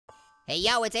Hey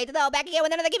yo, it's 8 back again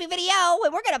with another Gimme video,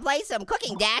 and we're gonna play some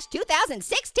Cooking Dash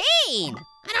 2016. I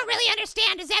don't really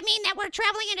understand. Does that mean that we're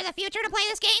traveling into the future to play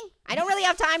this game? I don't really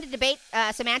have time to debate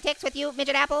semantics with you,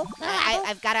 Midget Apple.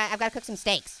 I've gotta cook some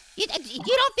steaks. You don't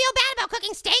feel bad about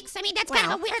cooking steaks? I mean, that's kind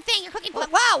of a weird thing. You're cooking.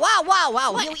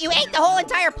 Whoa! You ate the whole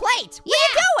entire plate. What are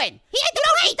you doing? He ate the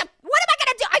plate. What am I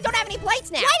gonna do? I don't have any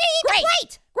plates now. Why did he eat the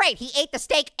plate? Great, he ate the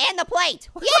steak and the plate.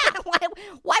 Yeah.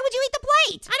 Why would you eat the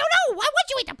plate? I don't know. Why would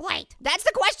you eat the plate? That's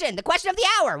the question of the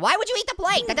hour. Why would you eat the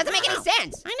plate? That doesn't make any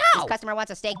sense. I know. This customer wants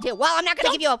a steak too. Well, I'm not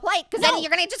gonna give you a plate because then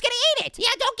you're just gonna eat it.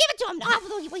 Yeah, don't give it to him. No,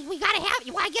 we gotta have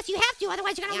it. Well, I guess you have to,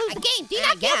 otherwise you're gonna lose the game. Do you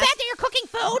not feel bad that you're cooking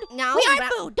food? No. We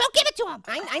are food. Don't give it to him.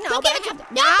 I know. Don't give it to him.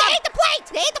 No, they ate the plate.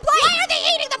 They ate the plate. Why are they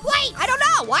eating the plate? I don't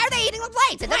know. Why are they eating the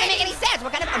plates? It doesn't make any sense.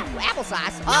 What kind of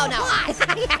applesauce? Oh no. I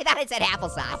thought it said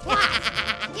applesauce.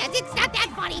 Yeah, it's not that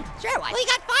funny. Sure it was. Well, you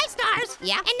got 5 stars.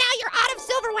 Yeah. And now you're out of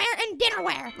silverware and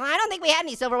dinnerware. Well, I don't think we had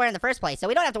any silverware in the first place, so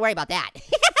we don't have to worry about that.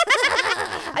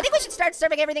 I think we should start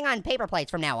serving everything on paper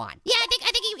plates from now on. Yeah, I think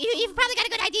you've probably got a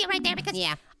good idea right there because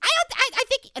I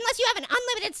think unless you have an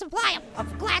unlimited supply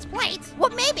of glass plates.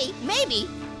 Well, maybe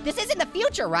this isn't the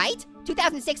future, right?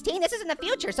 2016. This isn't the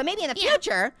future, so maybe in the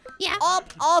future,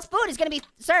 all food is gonna be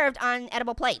served on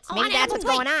edible plates. Maybe that's what's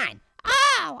going on.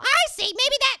 Oh, I see.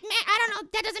 Maybe I don't know,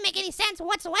 that doesn't make any sense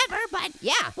whatsoever, but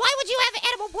yeah. Why would you have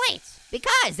edible plates?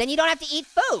 Because then you don't have to eat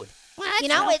food. Well, that's you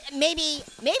know, maybe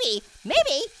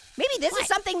this is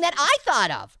something that I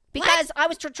thought of. Because I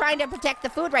was trying to protect the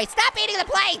food rights. Stop eating the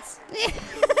plates!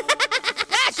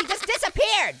 She just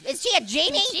disappeared. Is she a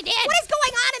genie? She did. What is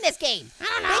going on in this game? I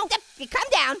don't know. They come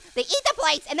down, they eat the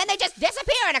plates, and then they just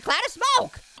disappear in a cloud of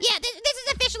smoke. Yeah, this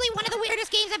is officially one of the weirdest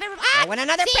games I've ever. I want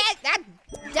another pet.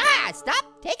 Stop.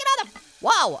 Take another.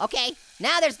 Whoa. Okay.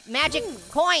 Now there's magic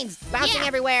coins bouncing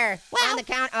everywhere on the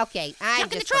count. Okay, I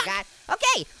just forgot.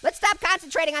 Okay, let's stop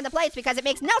concentrating on the plates because it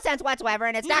makes no sense whatsoever,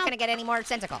 and it's not gonna get any more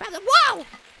sensical. Whoa!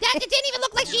 It didn't even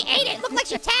look like she ate it. It looked like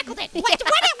she tackled it. What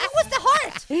was the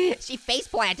heart? She face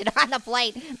planted on the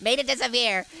plate, made it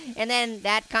disappear, and then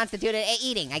that constituted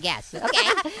eating, I guess. Okay.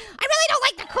 I really don't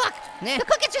like the cook. The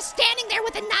cook is just standing there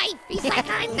with a knife. He's like,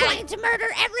 I'm going to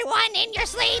murder everyone in your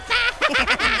sleep.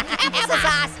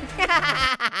 Applesauce.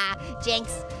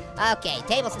 Jinx. Okay,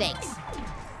 table stakes.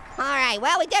 All right,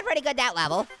 well, we did pretty good that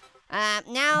level.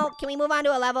 Now, can we move on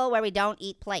to a level where we don't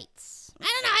eat plates? I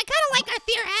don't know, I kind of like our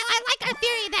theory. I like our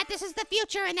theory that this is the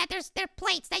future and that there are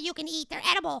plates that you can eat. They're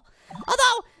edible.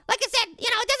 Although, like I said, it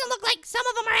doesn't look like some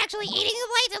of them are actually eating the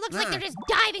plates. It looks like they're just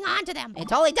diving onto them. It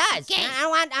totally does. Okay. I don't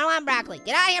want broccoli.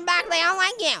 Get out of here, broccoli. I don't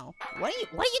like you. What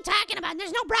are you talking about?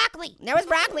 There's no broccoli. There was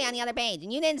broccoli on the other page,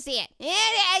 and you didn't see it.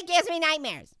 It gives me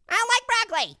nightmares. I don't like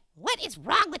broccoli. What is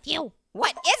wrong with you?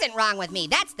 What isn't wrong with me?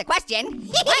 That's the question.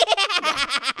 You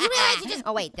realize you just...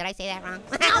 Oh, wait, did I say that wrong?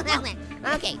 No.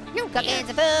 Okay, you're cooking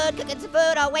some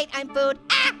food. Oh, wait, I'm food.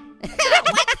 Ah!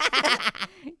 What?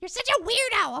 You're such a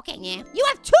weirdo. Okay, yeah. You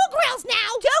have 2 grills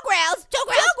now. 2 grills? 2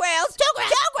 grills. 2 grills. 2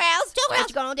 grills. 2 grills. 2 grills. What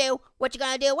you gonna do? What you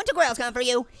gonna do when 2 grills come for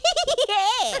you?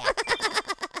 Yeah.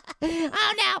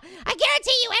 Oh, no. I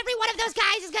guarantee you every one of those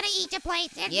guys is gonna eat your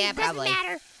plates. It probably. doesn't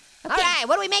matter. Okay. All right,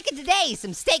 what are we making today?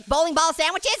 Some steak bowling ball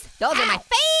sandwiches? Those are my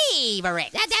favorites.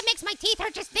 That makes my teeth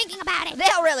hurt just thinking about it.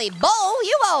 They'll really bowl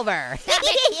you over. Yeah.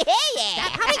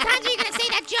 How many times are you gonna say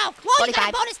that joke? Whoa, 45. You got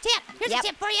a bonus tip. Here's a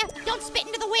tip for you. Don't spit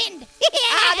into the wind.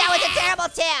 Oh, that was a terrible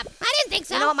tip. I didn't think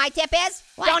so. You know what my tip is?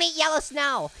 What? Don't eat yellow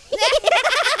snow.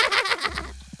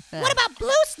 What about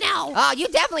blue snow? Oh, you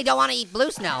definitely don't want to eat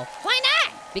blue snow. Why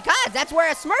not? Because that's where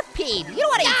a Smurf peed. You don't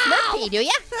want to eat Smurf pee, do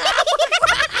you?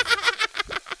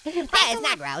 Yeah, it's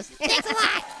not gross. Thanks a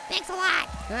lot. Thanks a lot.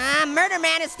 Murder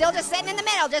Man is still just sitting in the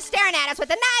middle, just staring at us with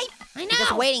a knife. I know. He's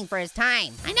just waiting for his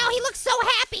time. I know, he looks so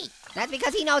happy. That's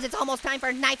because he knows it's almost time for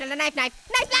a knife and a knife.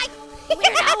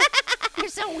 Weirdo. You're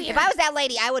so weird. If I was that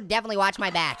lady, I would definitely watch my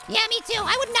back. Yeah, me too.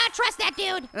 I would not trust that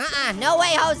dude. No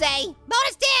way, Jose.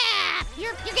 Bonus tip.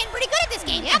 You're getting pretty good at this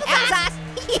game. Applesauce.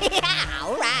 Yeah,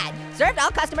 all right. Served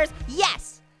all customers,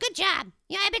 yes. Good job.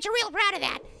 Yeah, I bet you're real proud of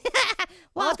that.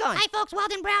 Well, what's going? Hi, folks.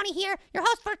 Weldon Brownie here, your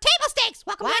host for Table Stakes.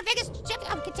 Welcome to our biggest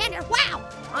contender. Wow.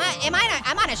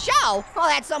 I'm on a show? Oh,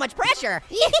 that's so much pressure.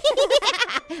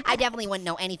 I definitely wouldn't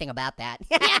know anything about that.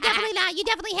 Yeah, definitely not. You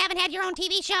definitely haven't had your own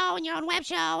TV show and your own web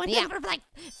show for like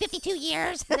 52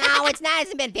 years. No, it's not.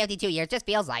 It's been 52 years. Just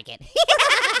feels like it.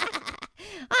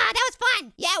 That was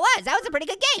fun. Yeah, it was. That was a pretty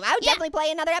good game. I would definitely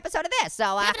play another episode of this.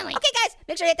 So, definitely. Okay, guys,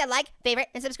 make sure to hit that like, favorite,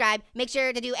 and subscribe. Make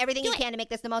sure to do everything you can to make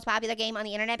this the most popular game on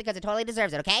the internet because it totally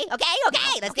deserves it, okay? Okay,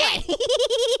 let's do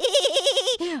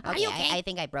it. Are you okay? I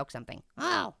think I broke something.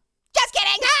 Oh. Just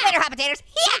kidding. Later, hot potatoes.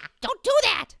 Yeah. Don't do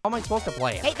that. How am I supposed to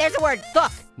play it? Hey, there's a word.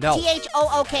 Thook. No.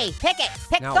 T-H-O-O-K. Pick it.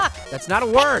 Pick No, thook. that's not a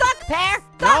Pick word. thook, Pear.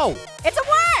 Thook. No. It's a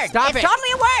word. Stop it's it.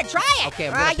 totally a word. Try it. Okay,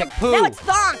 I'm gonna pick poo. No, it's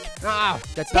thonk. Oh,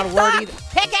 that's Pick not a word thonk. either.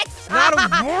 Pick it. Not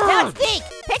a No, word. it's theek.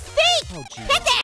 Pick theek. Oh, geez. Pick it.